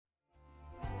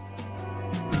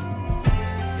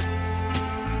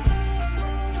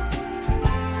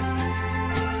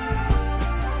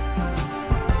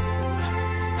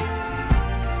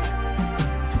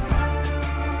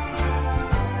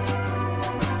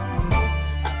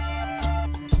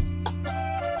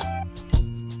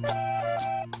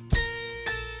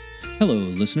Hello,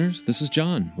 listeners. This is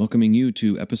John, welcoming you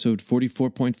to episode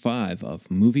 44.5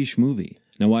 of Movie Schmovie.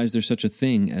 Now, why is there such a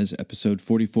thing as episode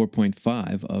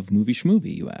 44.5 of Movie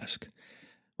Schmovie, you ask?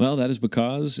 Well, that is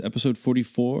because episode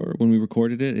 44, when we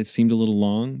recorded it, it seemed a little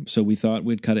long, so we thought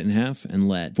we'd cut it in half and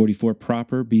let 44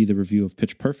 proper be the review of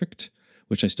Pitch Perfect,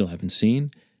 which I still haven't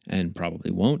seen, and probably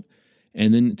won't,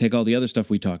 and then take all the other stuff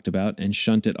we talked about and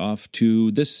shunt it off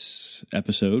to this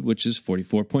episode, which is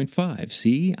 44.5.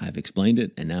 See, I've explained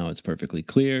it, and now it's perfectly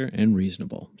clear and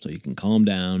reasonable, so you can calm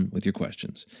down with your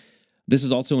questions. This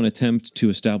is also an attempt to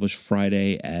establish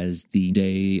Friday as the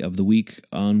day of the week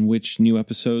on which new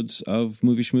episodes of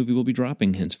Movie Schmovie will be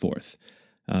dropping henceforth.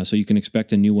 So you can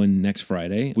expect a new one next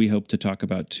Friday. We hope to talk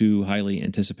about two highly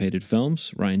anticipated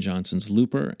films, Rian Johnson's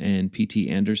Looper and P.T.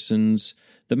 Anderson's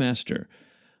The Master.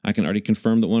 I can already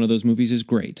confirm that one of those movies is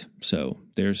great, so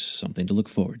there's something to look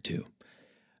forward to.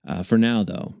 For now,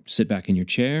 though, sit back in your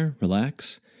chair,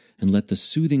 relax, and let the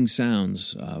soothing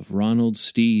sounds of Ronald,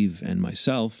 Steve, and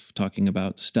myself talking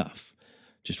about stuff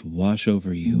just wash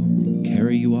over you and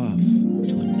carry you off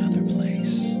to another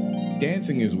place.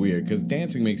 Dancing is weird because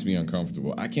dancing makes me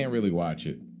uncomfortable. I can't really watch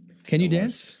it. Can you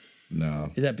dance?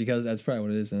 No. Is that because that's probably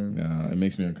what it is then? No, it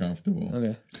makes me uncomfortable.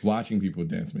 Okay. Watching people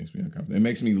dance makes me uncomfortable. It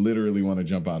makes me literally want to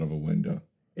jump out of a window.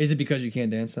 Is it because you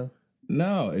can't dance though?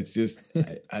 No, it's just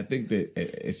I think that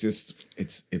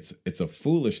it's a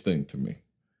foolish thing to me.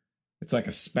 It's like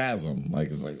a spasm. Like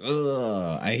it's like,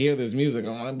 ugh, I hear this music,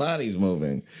 oh, my body's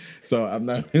moving. So I'm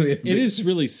not really. It is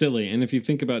really silly, and if you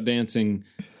think about dancing,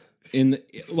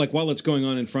 while it's going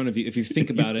on in front of you, if you think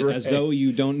about it Right. as though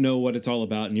you don't know what it's all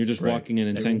about, and you're just walking in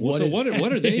and saying, "Well, so what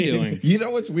are they doing?" You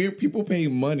know what's weird? People pay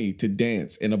money to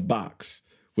dance in a box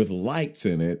with lights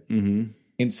in it,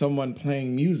 and someone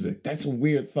playing music. That's a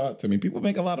weird thought to me. People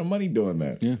make a lot of money doing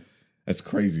that. Yeah, that's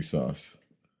crazy sauce.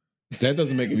 That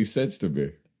doesn't make any sense to me.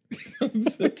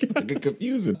 It's fucking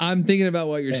confusing. I'm thinking about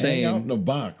what you're saying. Hang out in a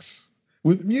box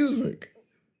with music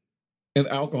and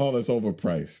alcohol that's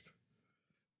overpriced.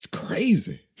 It's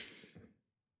crazy.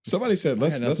 Somebody said,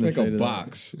 let's make a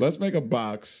box. Let's make a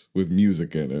box with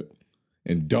music in it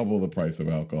and double the price of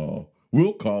alcohol.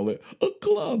 We'll call it a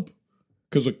club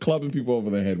because we're clubbing people over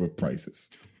the head with prices.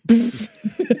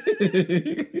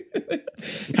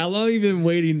 How long have you been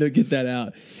waiting to get that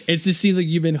out? It just seems like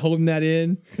you've been holding that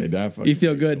in. You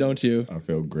feel good, don't you? I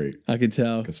feel great. I can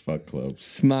tell. Because fuck clubs.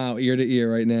 Smile ear to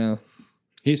ear right now.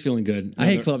 he's feeling good. I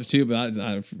hate clubs too, but I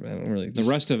don't really. The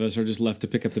rest of us are just left to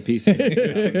pick up the pieces.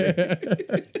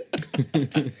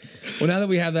 Well, now that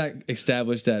we have that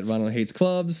established that Ronald hates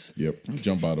clubs. Yep.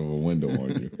 Jump out of a window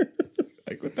on you.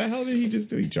 Like, what the hell did he just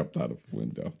do? He jumped out of a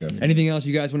window. Anything else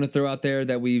you guys want to throw out there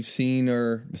that we've seen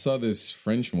or? I saw this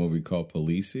French movie called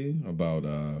Police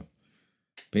about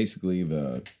basically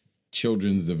the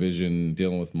children's division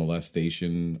dealing with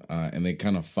molestation, and they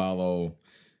kind of follow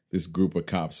this group of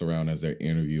cops around as they're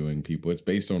interviewing people. It's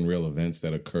based on real events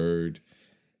that occurred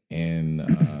in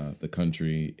the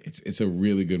country. It's a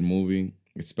really good movie.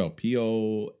 It's spelled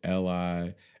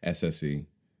Polisse.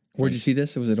 Where'd you see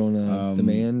this? Was it on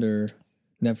demand or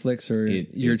Netflix or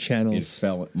your channels? It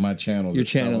fell my channels. Your it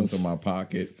fell channels into my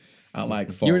pocket. I like.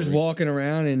 You were just walking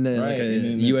around in like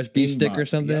a USB stick or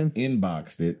something. Yep,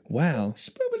 inboxed it. Wow.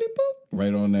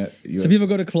 Right on that. So people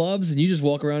go to clubs and you just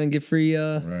walk around and get free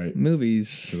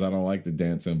movies. Because I don't like to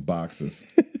dance in boxes.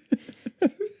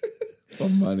 For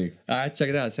money. All right, check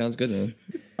it out. Sounds good,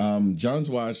 man. John's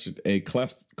watched a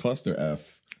cluster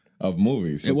F of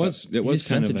movies. It was you just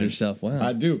kind of yourself. Wow.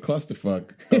 I do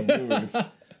clusterfuck of movies.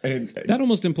 And that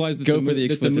almost implies that the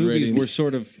movies rating. were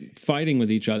sort of fighting with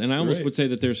each other, and I almost would say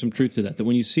that there's some truth to that. That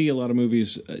when you see a lot of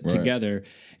movies together,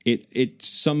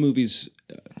 some movies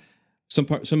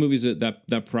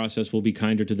that process will be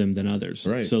kinder to them than others.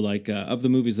 Right. So, like of the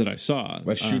movies that I saw,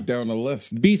 let's shoot down the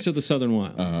list. Beasts of the Southern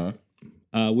Wild.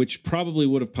 Which probably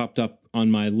would have popped up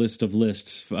on my list of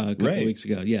lists a couple of weeks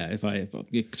ago. Yeah,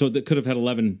 so that could have had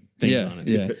 11 things on it.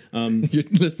 Yeah, your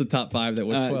list of top 5 that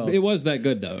was 12. It was that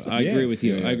good, though. I agree with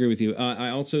you. I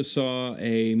also saw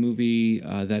a movie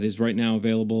that is right now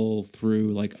available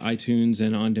through like iTunes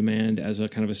and on demand as a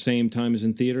kind of a same time as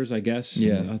in theaters, I guess.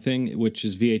 Yeah, thing, which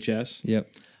is VHS.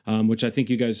 Yep. Which I think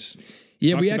you guys.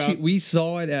 Yeah, we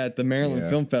saw it at the Maryland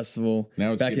Film Festival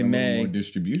now it's back in May. More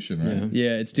distribution, right?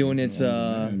 Yeah, it's doing its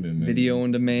video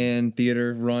on demand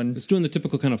theater run. It's doing the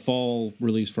typical kind of fall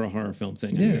release for a horror film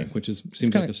thing, I think, which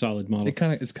seems like a solid model. It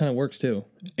kind of works too.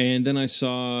 And then I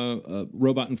saw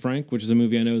Robot and Frank, which is a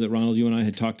movie I know that Ronald, you and I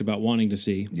had talked about wanting to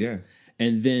see. Yeah.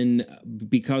 And then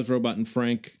because Robot and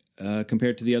Frank,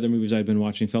 compared to the other movies I'd been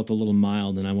watching, felt a little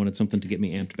mild, and I wanted something to get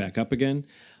me amped back up again.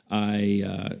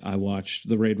 I watched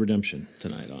The Raid Redemption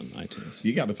tonight on iTunes.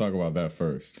 You got to talk about that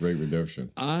first, Raid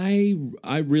Redemption. I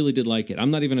really did like it.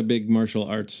 I'm not even a big martial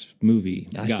arts movie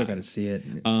guy. I still got to see it.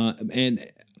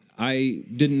 And I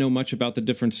didn't know much about the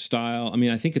different style. I mean,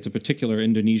 I think it's a particular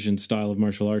Indonesian style of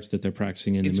martial arts that they're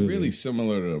practicing in the movie. It's really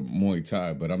similar to Muay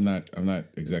Thai, but I'm not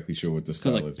exactly sure what the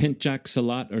style like is. Pencak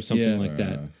Silat or something like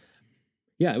that.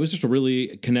 Yeah, it was just a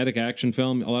really kinetic action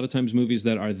film. A lot of times movies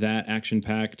that are that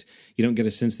action-packed, you don't get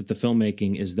a sense that the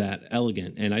filmmaking is that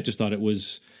elegant. And I just thought it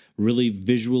was really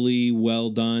visually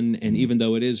well done. And even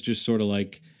though it is just sort of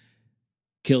like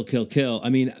kill, kill, kill,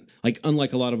 I mean, like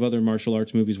unlike a lot of other martial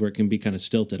arts movies where it can be kind of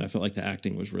stilted, I felt like the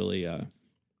acting was really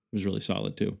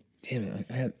solid too. Damn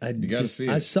it. You got to see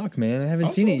it. I suck, man. I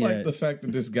haven't seen it yet. Also, like the fact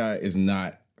that this guy is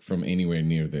not from anywhere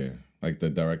near there. Like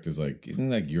the director's like, isn't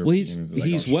he like European? Well,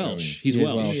 he's Welsh. He's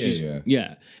Welsh.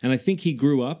 Yeah. And I think he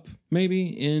grew up maybe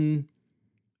in,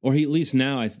 or he at least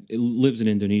now lives in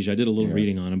Indonesia. I did a little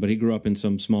reading on him, but he grew up in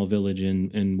some small village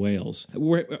in Wales.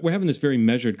 We're having this very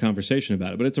measured conversation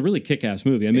about it, but it's a really kick-ass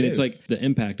movie. I mean, it's like the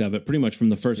impact of it pretty much from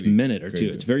the first minute or two.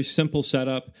 It's very simple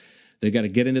setup. They got to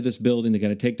get into this building. They got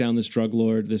to take down this drug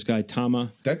lord, this guy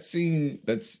Tama. That scene,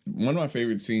 that's one of my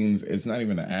favorite scenes. It's not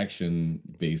even an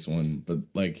action-based one, but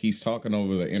like he's talking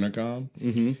over the intercom,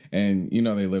 and you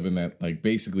know they live in that like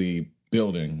basically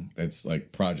building that's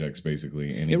like projects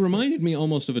basically. And it reminded me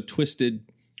almost of a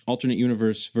twisted alternate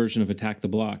universe version of Attack the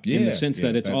Block in the sense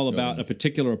that it's all about a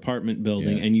particular apartment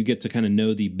building, and you get to kind of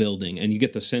know the building, and you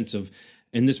get the sense of,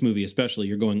 in this movie especially,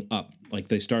 you're going up. Like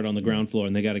they start on the ground floor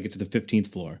and they got to get to the 15th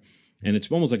floor. And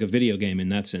it's almost like a video game in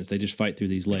that sense. They just fight through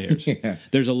these layers.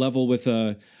 There's a level with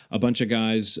a bunch of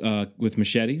guys with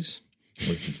machetes,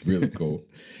 which is really cool.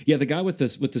 Yeah, the guy with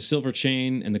the silver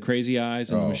chain and the crazy eyes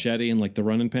and the machete and like the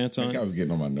running pants on. That guy was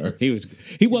getting on my nerves.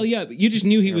 You just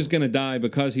knew he was going to die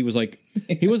because he was like,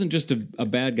 he wasn't just a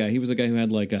bad guy. He was a guy who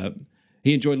had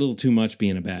he enjoyed a little too much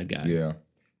being a bad guy. Yeah.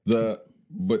 But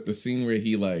the scene where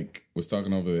he like was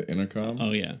talking over the intercom.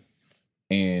 Oh yeah.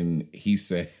 And he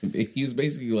said, he was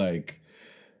basically like,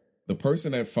 the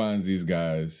person that finds these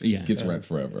guys gets rent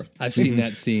forever. I've seen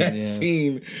that scene.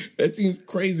 That scene's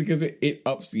crazy because it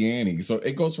ups the ante. So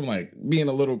it goes from like being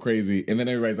a little crazy, and then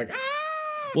everybody's like,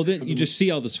 ah! Well, then you just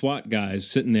see all the SWAT guys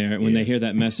sitting there. When they hear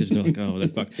that message, they're like, oh,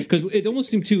 that fuck. Because it almost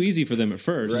seemed too easy for them at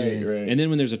first. Right. And then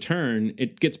when there's a turn,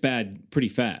 it gets bad pretty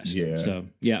fast. Yeah. So,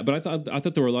 yeah. But I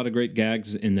thought there were a lot of great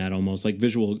gags in that, almost like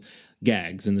visual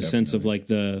gags in the sense of like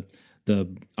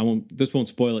this won't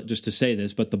spoil it just to say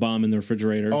this, but the bomb in the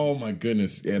refrigerator. Oh my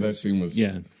goodness. Yeah, that scene was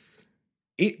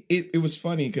It was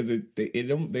funny because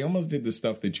they almost did the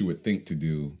stuff that you would think to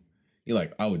do. You're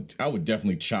like, I would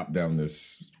definitely chop down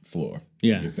this floor.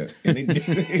 Yeah. Get that. And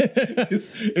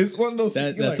it's one of those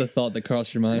that's like, a thought that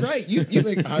crossed your mind. Right. You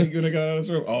think, how are you gonna get out of this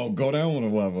room? Oh, go down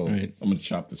one level. Right. I'm gonna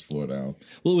chop this floor down.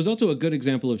 Well, it was also a good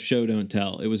example of show don't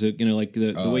tell. It was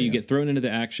the way you get thrown into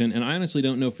the action, and I honestly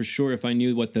don't know for sure if I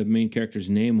knew what the main character's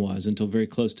name was until very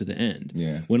close to the end.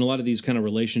 Yeah. When a lot of these kind of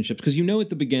relationships, because at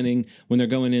the beginning when they're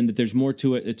going in that there's more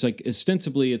to it. It's like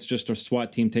ostensibly it's just a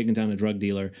SWAT team taking down a drug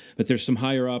dealer, but there's some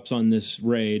higher ups on this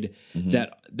raid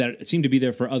that seem to be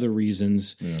there for other reasons.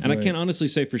 Yeah. And I can't honestly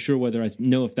say for sure whether I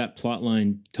know if that plot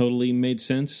line totally made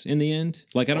sense in the end.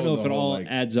 Like I don't know if it all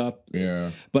adds up.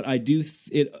 Yeah. But I do.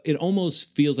 It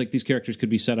almost feels like these characters could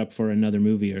be set up for another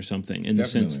movie or something in the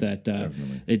sense that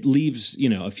it leaves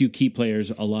a few key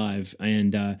players alive,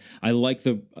 and I like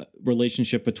the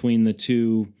relationship between the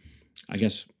two. I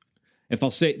guess if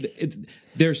I'll say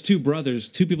there's two brothers,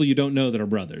 two people you don't know that are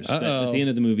brothers. At the end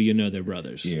of the movie, you know they're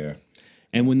brothers. Yeah.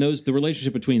 And when the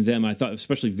relationship between them, I thought,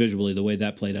 especially visually, the way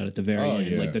that played out at the very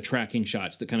end, like the tracking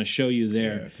shots that kind of show you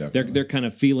their kind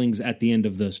of feelings at the end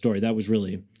of the story. That was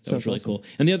really cool.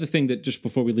 And the other thing that just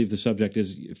before we leave the subject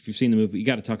is, if you've seen the movie, you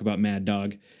got to talk about Mad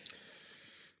Dog.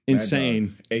 Insane.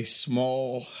 Mad Dog, a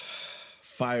small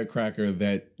firecracker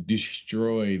that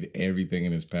destroyed everything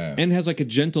in his path, and has like a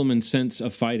gentleman sense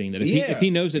of fighting. That if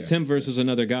he knows it's him versus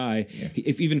another guy,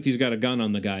 even if he's got a gun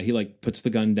on the guy, he like puts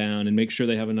the gun down and makes sure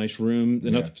they have a nice room,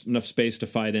 enough space to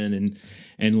fight in.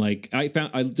 And like I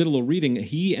did a little reading.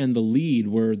 He and the lead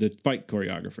were the fight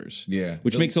choreographers. Yeah,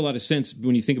 which makes a lot of sense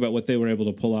when you think about what they were able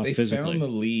to pull off physically. They found the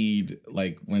lead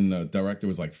like when the director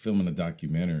was like filming a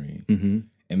documentary, and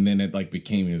then it like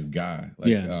became his guy.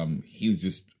 Like he was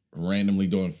just randomly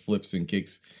doing flips and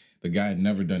kicks. The guy had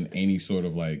never done any sort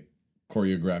of like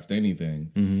choreographed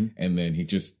anything, and then he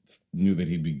just knew that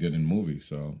he'd be good in movies.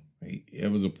 So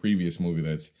it was a previous movie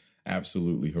that's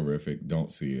absolutely horrific. Don't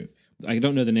see it. I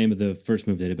don't know the name of the first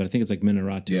movie they did, but I think it's like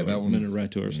Minaratu. Yeah, that one.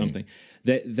 Minaratu or something.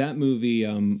 That movie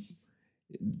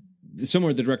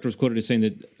somewhere the director was quoted as saying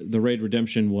that The Raid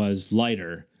Redemption was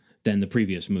lighter than the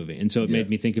previous movie. And so it made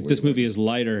me think, if this movie is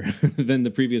lighter than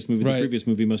the previous movie, the previous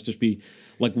movie must just be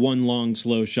like one long,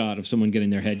 slow shot of someone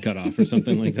getting their head cut off or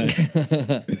something like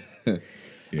that.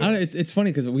 I don't know, it's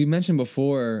funny because we mentioned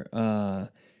before,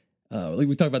 like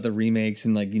we talked about the remakes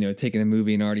and like, you know, taking a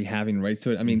movie and already having rights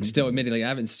to it. I mean, still admittedly, I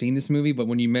haven't seen this movie, but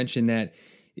when you mentioned that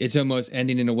it's almost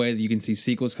ending in a way that you can see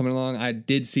sequels coming along, I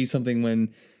did see something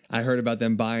when I heard about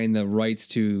them buying the rights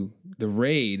to The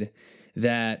Raid,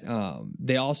 that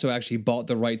they also actually bought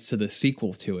the rights to the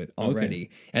sequel to it already.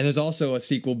 Okay. And there's also a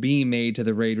sequel being made to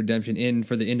The Raid Redemption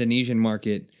for the Indonesian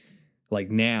market,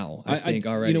 like now, I think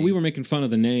already. You know, we were making fun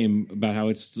of the name about how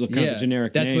it's kind of a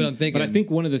generic name. That's what I'm thinking. But I think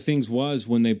one of the things was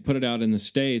when they put it out in the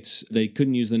States, they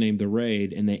couldn't use the name The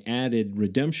Raid, and they added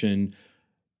Redemption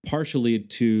partially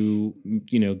to,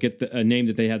 you know, get a name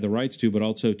that they had the rights to, but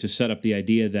also to set up the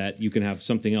idea that you can have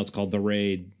something else called The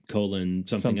Raid,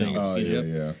 something else. Oh,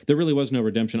 yeah. There really was no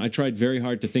redemption. I tried very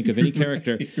hard to think of any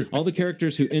character. All the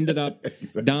characters who ended up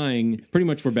dying pretty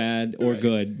much were bad or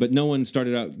good, but no one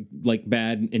started out like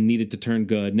bad and needed to turn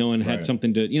good. No one had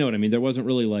something to, you know what I mean? There wasn't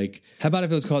really like... How about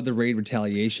if it was called The Raid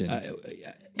Retaliation?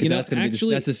 You know, that's going to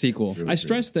be that's the sequel. I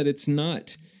stress that it's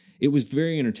not... It was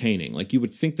very entertaining. Like, you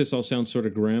would think this all sounds sort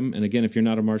of grim. And again, if you're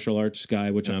not a martial arts guy,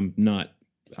 which I'm not,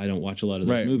 I don't watch a lot of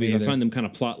those movies. I find them kind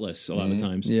of plotless a lot of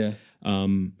times. Yeah.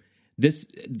 This,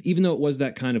 even though it was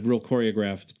that kind of real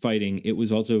choreographed fighting, it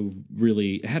was also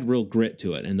it had real grit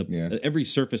to it. And every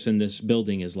surface in this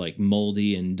building is like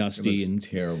moldy and dusty and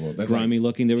terrible. That's grimy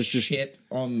looking. There was just shit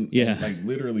on like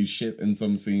literally shit in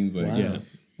some scenes. Like,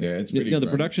 Yeah, it's pretty. The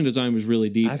production design was really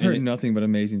deep. I've heard nothing but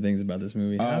amazing things about this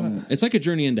movie. It's like a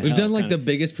journey into We've hell. done like the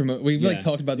biggest promote. We've like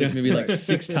talked about this movie like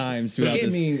 6 times throughout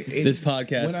this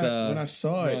podcast. When I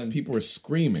saw it, people were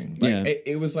screaming. Like,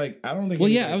 it was like, I don't think.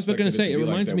 Well, I was going to say, it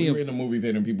reminds me of. We were in a movie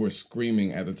theater and people were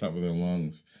screaming at the top of their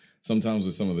lungs. Sometimes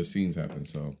with some of the scenes happen.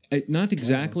 So not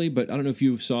exactly, but I don't know if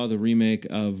you saw the remake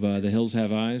of The Hills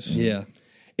Have Eyes. Yeah,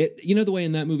 you know the way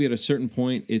in that movie at a certain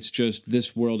point, it's just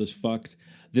this world is fucked.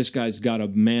 This guy's got to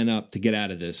man up to get out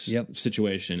of this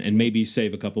situation and maybe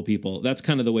save a couple people. That's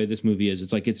kind of the way this movie is.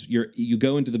 It's like you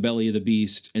go into the belly of the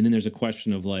beast, and then there's a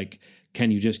question of like, can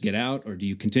you just get out, or do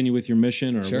you continue with your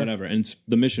mission, or whatever? And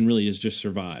the mission really is just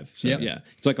survive. So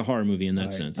it's like a horror movie in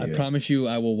that sense. I promise you,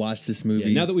 I will watch this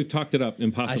movie. Now that we've talked it up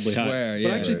impossibly high,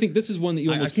 but I actually think this is one that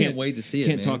you almost can't wait to see.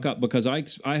 Can't talk up because I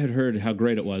had heard how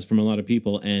great it was from a lot of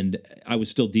people, and I was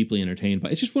still deeply entertained by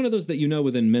it. It's just one of those that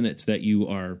within minutes that you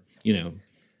are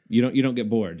You don't get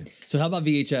bored. So how about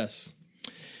VHS?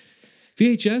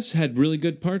 VHS had really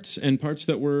good parts and parts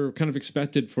that were kind of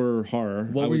expected for horror.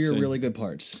 What were your really good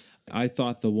parts? I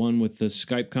thought the one with the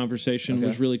Skype conversation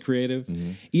was really creative.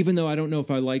 Even though I don't know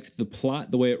if I liked the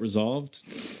plot, the way it resolved.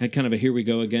 Had kind of a here we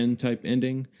go again type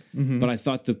ending. But I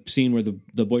thought the scene where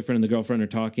the boyfriend and the girlfriend are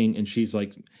talking and she's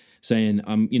like saying,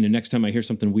 next time I hear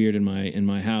something weird in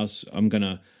my house, I'm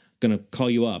gonna call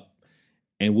you up.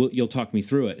 And you'll talk me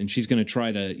through it. And she's going to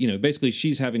try to, basically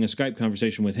she's having a Skype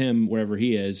conversation with him wherever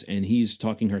he is, and he's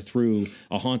talking her through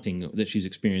a haunting that she's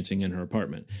experiencing in her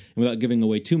apartment. And without giving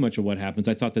away too much of what happens,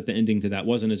 I thought that the ending to that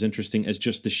wasn't as interesting as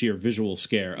just the sheer visual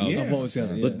scare of what was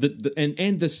going on.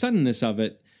 And the suddenness of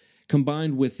it,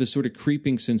 combined with the sort of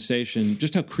creeping sensation,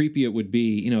 just how creepy it would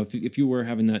be, if you were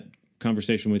having that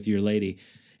conversation with your lady,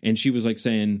 and she was like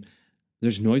saying,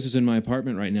 there's noises in my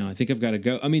apartment right now. I think I've got to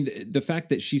go. I mean, the fact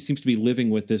that she seems to be living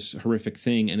with this horrific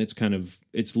thing, and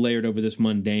it's layered over this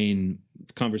mundane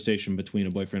conversation between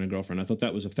a boyfriend and girlfriend. I thought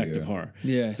that was effective horror.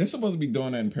 Yeah. They're supposed to be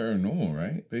doing that in Paranormal,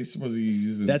 right? They're supposed to be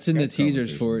using that's in the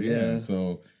teasers for it, yeah.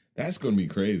 So that's going to be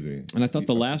crazy. And I thought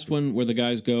the last one where the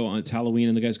guys go, it's Halloween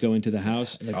and the guys go into the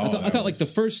house. I thought like the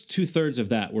first 2/3 of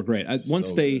that were great.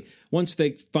 Once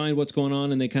they find what's going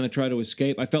on and they kind of try to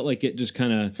escape, I felt like it just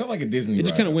kind of felt like a Disney. It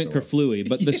just kind of went kerflooey.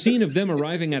 But the scene of them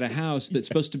arriving at a house that's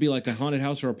supposed to be like a haunted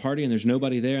house or a party, and there's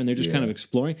nobody there, and they're just kind of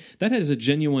exploring. That has a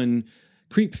genuine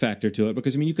creep factor to it,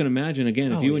 because I mean, you can imagine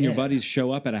again if you and your buddies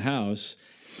show up at a house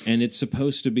and it's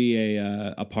supposed to be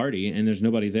a party and there's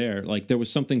nobody there. Like, there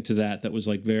was something to that was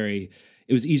like it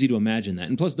was easy to imagine that.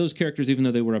 And plus, those characters, even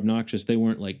though they were obnoxious, they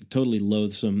weren't like totally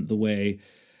loathsome the way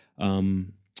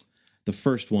the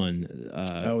first one.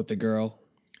 With the girl.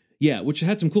 Yeah, which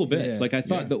had some cool bits. Yeah, like, I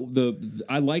thought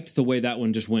I liked the way that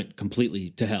one just went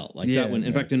completely to hell. Like that one.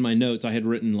 In fact, in my notes, I had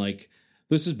written like,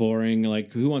 this is boring.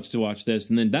 Like, who wants to watch this?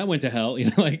 And then that went to hell.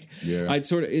 I'd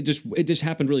sort of it just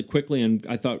happened really quickly. And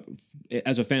I thought,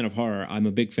 as a fan of horror, I'm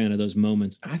a big fan of those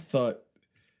moments. I thought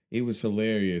it was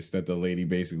hilarious that the lady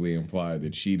basically implied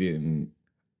that she didn't,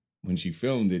 when she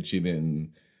filmed it, she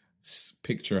didn't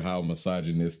picture how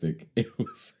misogynistic it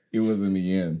was in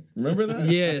the end. Remember that?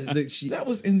 Yeah, that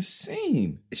was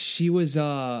insane. She was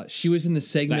in the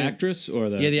segment. The actress or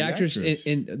the The actress actress.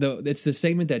 it's the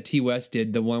segment that T West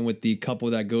did, the one with the couple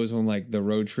that goes on like the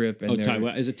road trip. And Ty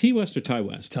West. Is it T West or Ty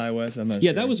West? Ty West. I'm not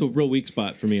Yeah, sure. that was a real weak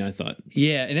spot for me, I thought.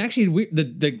 Yeah, and actually,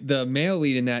 the male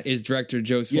lead in that is director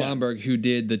Joe Swanberg, who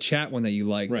did the chat one that you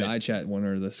liked, Right. the iChat one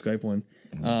or the Skype one.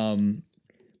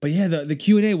 But yeah, the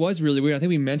Q&A was really weird. I think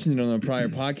we mentioned it on a prior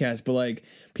podcast, but like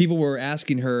people were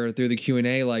asking her through the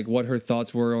Q&A like what her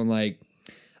thoughts were on like,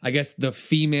 I guess the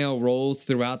female roles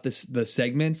throughout the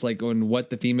segments, like on what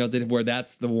the females did, where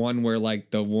that's the one where like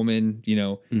the woman, you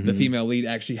know, the female lead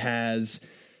actually has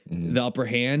the upper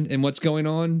hand in what's going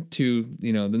on to,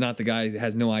 you know, not the guy that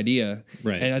has no idea.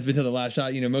 Right. And that's been to the last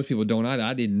shot. You know, most people don't either.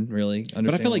 I didn't really understand.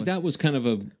 But I feel like that was kind of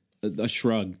a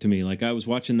shrug to me. Like I was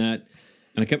watching that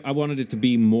and I wanted it to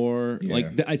be more like,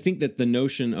 I think that the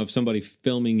notion of somebody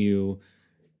filming you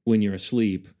when you're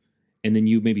asleep and then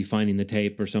you maybe finding the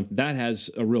tape or something, that has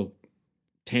a real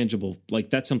tangible, like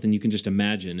that's something you can just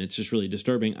imagine. It's just really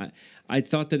disturbing. I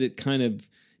thought that it kind of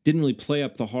didn't really play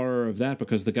up the horror of that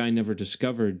because the guy never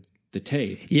discovered the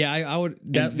tape. Yeah, I would.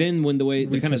 And then when the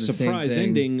kind of said the same surprise thing.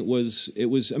 ending was, it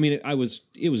was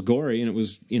gory and it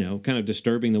was, you know, kind of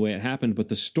disturbing the way it happened. But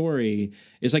the story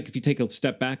is like, if you take a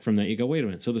step back from that, you go, wait a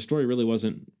minute. So the story really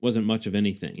wasn't much of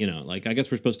anything, you know, like I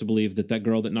guess we're supposed to believe that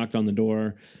girl that knocked on the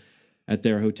door at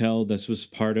their hotel, this was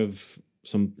part of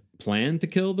some plan to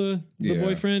kill the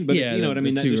boyfriend. But Yeah, you know what I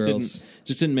mean? the That two just girls.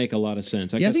 didn't make a lot of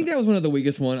sense. I think that was one of the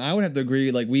weakest one. I would have to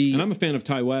agree. Like we, and I'm a fan of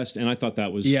Ty West, and I thought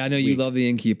that was yeah, I know you weak. love the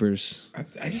Innkeepers.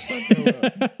 I just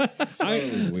thought that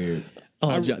was weird.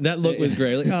 Oh, that look was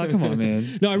great. Like, oh, come on, man.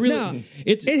 No, I really. No,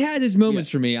 It it has its moments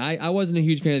for me. I wasn't a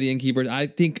huge fan of the Innkeepers. I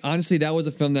think honestly that was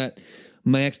a film that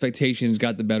my expectations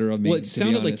got the better of me. Well, it to be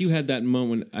sounded like you honest. had that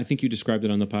moment. I think you described it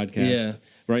on the podcast. Yeah.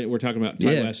 Right? We're talking about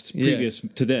Ty Yeah. West's Yeah. previous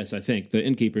to this, I think, the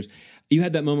Innkeepers. You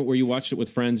had that moment where you watched it with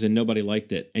friends and nobody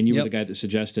liked it, and you were Yep. the guy that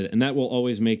suggested it, and that will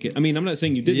always make it. I mean, I'm not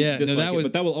saying you didn't Yeah, no, dislike that it, was-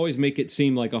 but that will always make it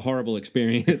seem like a horrible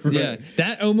experience. Yeah,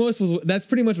 that almost was. That's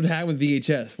pretty much what happened with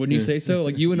VHS. Wouldn't you say so?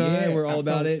 Like you and I were all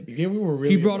about it. Yeah, we were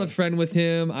really. He brought a friend with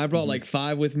him. I brought like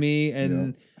 5 with me,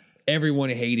 and everyone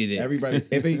hated it. Everybody,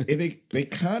 and they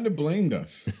kind of blamed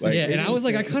us. Like, Yeah, they and I didn't was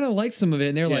like, I say, kind of liked some of it,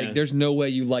 and they're Yeah. like, "There's no way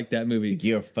you like that movie."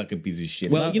 "You're a fucking piece of shit."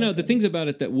 Well, you know, the things about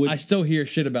it that would. I still hear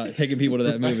shit about taking people to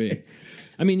that movie.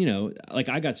 I mean, you know, like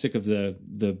I got sick of the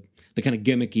kind of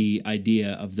gimmicky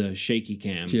idea of the shaky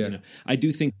cam. Yeah. You know, I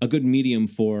do think a good medium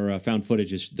for found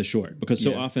footage is the short, because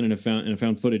so Yeah. often in a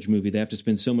found footage movie they have to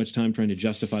spend so much time trying to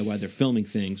justify why they're filming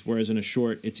things, whereas in a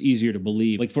short it's easier to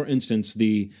believe. Like for instance,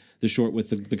 the short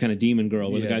with the kind of demon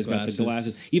girl where the Yeah, guy's got the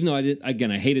glasses. glasses. Even though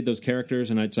I hated those characters,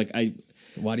 and it's like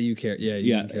Why do you care? Yeah,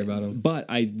 you don't care about them. but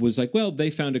I was like, well, they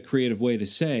found a creative way to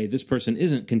say this person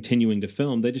isn't continuing to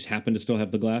film. They just happen to still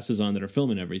have the glasses on that are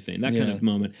filming everything. That kind Yeah. of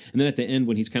moment. And then at the end,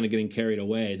 when he's kind of getting carried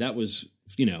away, that was,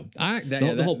 you know,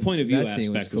 the whole point of view that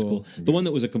scene aspect was cool. The one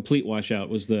that was a complete washout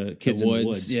was the kids in the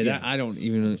woods. Yeah, that, I don't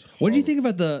even. What do you think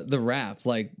about the rap,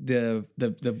 like the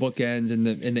bookends and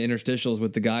the interstitials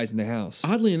with the guys in the house?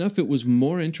 Oddly enough, it was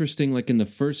more interesting like in the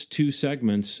first 2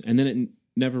 segments, and then it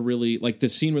never really, like the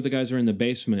scene where the guys are in the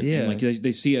basement, Yeah. and like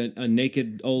they see a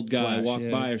naked old guy Flash, walk yeah.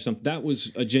 by or something. That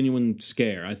was a genuine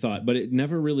scare, I thought, but it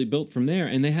never really built from there.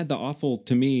 And they had the awful,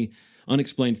 to me,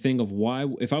 unexplained thing of why,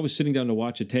 if I was sitting down to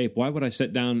watch a tape, why would I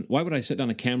set down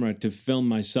a camera to film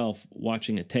myself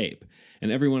watching a tape?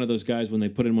 And every one of those guys, when they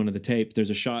put in one of the tapes, there's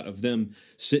a shot of them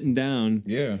sitting down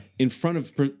in front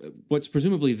of what's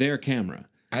presumably their camera.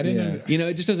 I didn't. You know,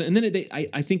 it just doesn't. And then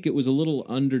I think it was a little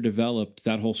underdeveloped,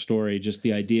 that whole story, just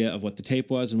the idea of what the tape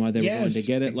was and why they were going to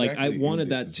get it. Exactly. Like, I wanted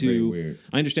that It's very to. weird.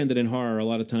 I understand that in horror, a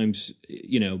lot of times,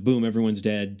 you know, boom, everyone's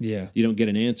dead. Yeah. You don't get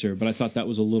an answer. But I thought that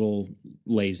was a little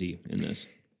lazy in this.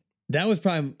 That was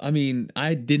probably. I mean,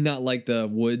 I did not like the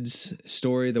Woods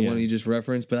story, the one you just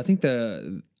referenced, but I think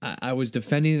I was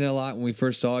defending it a lot when we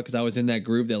first saw it because I was in that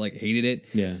group that like hated it.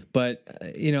 Yeah.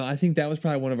 But you know, I think that was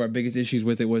probably one of our biggest issues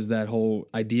with it was that whole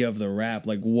idea of the rap,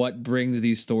 like what brings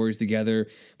these stories together.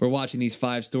 We're watching these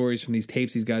 5 stories from these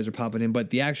tapes these guys are popping in, but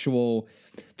the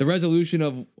resolution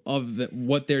of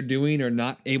what they're doing or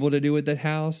not able to do at the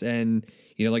house, and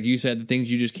you know, like you said, the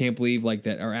things you just can't believe like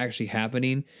that are actually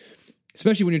happening.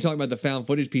 Especially when you're talking about the found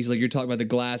footage piece, like you're talking about the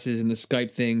glasses and the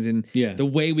Skype things and the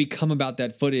way we come about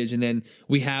that footage. And then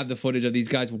we have the footage of these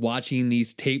guys watching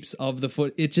these tapes of the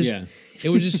foot. It just, it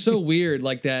was just so weird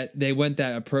like that they went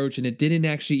that approach and it didn't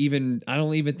actually even, I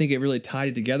don't even think it really tied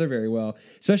it together very well,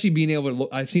 especially being able to look.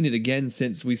 I've seen it again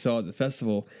since we saw it at the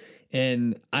festival.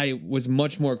 and I was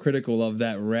much more critical of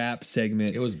that rap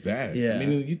segment. It was bad. Yeah. I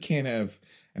mean, you can't have,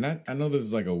 and I know this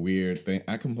is like a weird thing.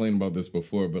 I complained about this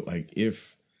before, but like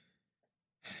if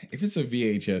it's a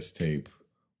VHS tape,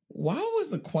 why was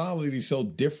the quality so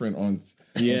different on?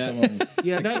 Yeah. on some of them?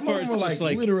 Yeah, Like, that some of part's them were just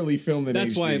like literally filmed in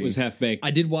That's HD. why it was half baked.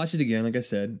 I did watch it again, like I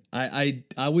said. I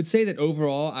would say that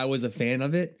overall I was a fan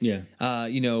of it. Yeah.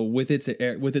 With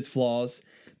its flaws,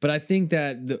 but I think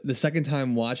that the second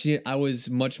time watching it, I was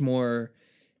much more,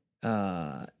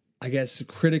 I guess,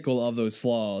 critical of those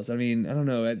flaws. I mean, I don't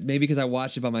know, maybe because I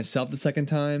watched it by myself the second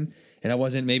time, and I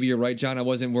wasn't. Maybe you're right, John. I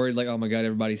wasn't worried like, oh my god,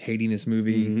 everybody's hating this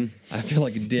movie. I feel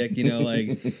like a dick,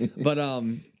 but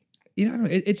I don't know.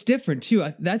 It's different too.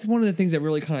 That's one of the things that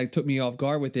really kind of took me off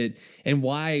guard with it, and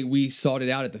why we sought it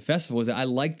out at the festival. Is that I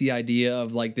like the idea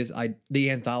of like the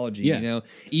anthology. Yeah.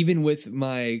 Even with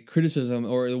my criticism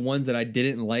or the ones that I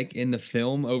didn't like in the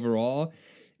film overall,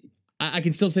 I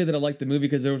can still say that I liked the movie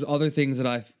because there was other things that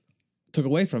I took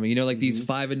away from it. Like these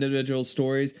 5 individual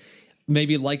stories,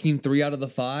 maybe liking 3 out of the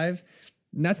 5.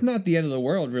 That's not the end of the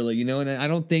world, really, and I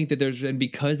don't think that and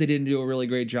because they didn't do a really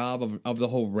great job of the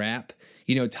whole rap,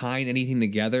 tying anything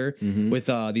together with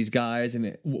these guys,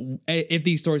 and if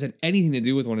these stories had anything to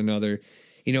do with one another,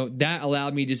 that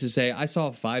allowed me just to say I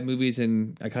saw 5 movies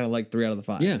and I kind of liked 3 out of the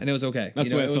 5, and it was okay.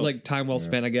 That's what it was like time well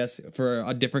spent, I guess, for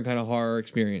a different kind of horror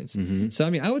experience. So I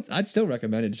mean, I'd still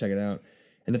recommend it to check it out,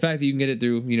 and the fact that you can get it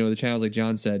through the channels like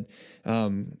John said,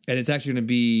 and it's actually going to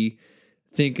be,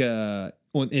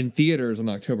 in theaters on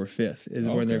October 5th is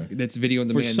when that's video on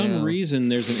demand. For some now. reason,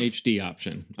 there's an HD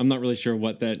option. I'm not really sure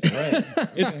what that.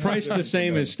 It's priced the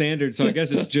same as standard, so I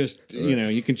guess it's just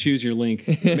you can choose your link.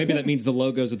 Maybe that means the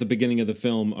logos at the beginning of the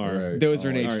film are those are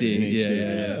in are HD. in HD.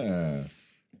 Yeah.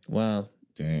 Wow.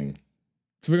 Dang.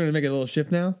 So we're gonna make a little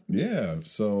shift now. Yeah.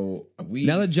 So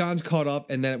now that John's caught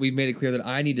up and that we've made it clear that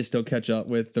I need to still catch up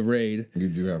with the Raid. You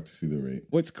do have to see the Raid.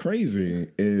 What's crazy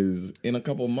is in a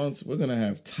couple months we're gonna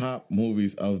have top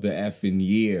movies of the effing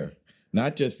year,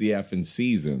 not just the effing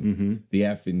season, the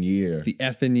effing year, The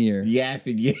effing year. the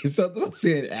effing year. Something I'm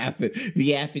saying effing,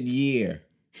 the effing year.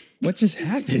 What just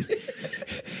happened?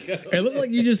 It looked like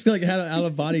you just had an out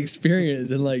of body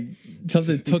experience and like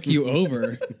something took you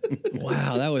over.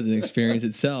 Wow, that was an experience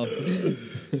itself.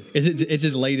 It's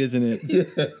just late, isn't it?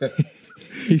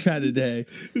 You've had a day.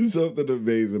 There's something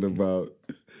amazing about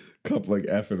coupling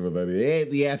effing with that. Hey,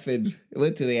 the effing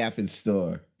went to the effing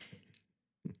store.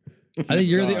 I think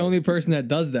you're the only person that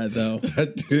does that, though.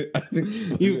 I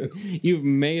think You've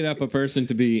made up a person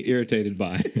to be irritated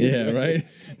by. Yeah, right?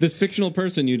 This fictional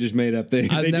person you just made up, they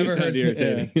never just sound heard-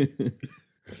 irritating.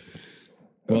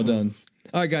 Well done.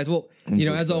 All right, guys. Well,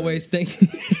 so as sorry. always, thank you.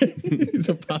 He's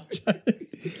apologizing.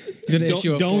 He's gonna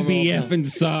issue a Don't be formal- effing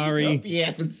sorry. be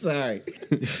effing sorry.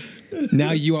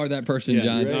 Now you are that person,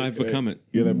 John. right. I've become it.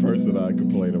 You're that person I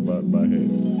complain about in my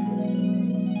head.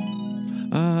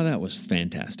 That was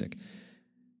fantastic.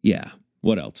 Yeah.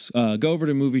 What else? Go over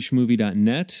to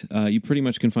movieshmovie.net. You pretty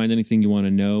much can find anything you want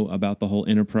to know about the whole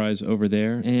enterprise over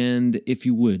there. And if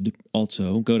you would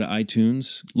also go to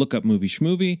iTunes, look up Movie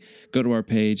Schmovie, go to our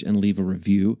page and leave a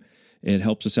review. It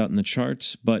helps us out in the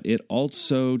charts, but it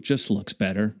also just looks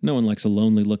better. No one likes a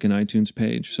lonely looking iTunes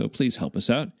page, so please help us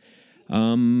out.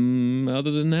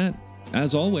 Other than that,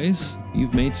 as always,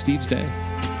 you've made Steve's day.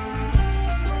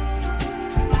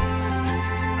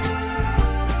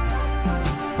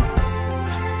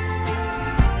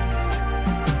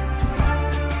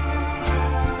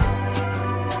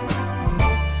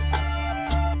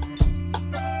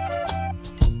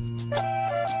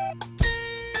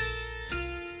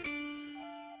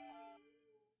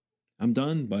 I'm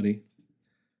done, buddy.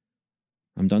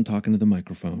 I'm done talking to the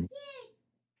microphone.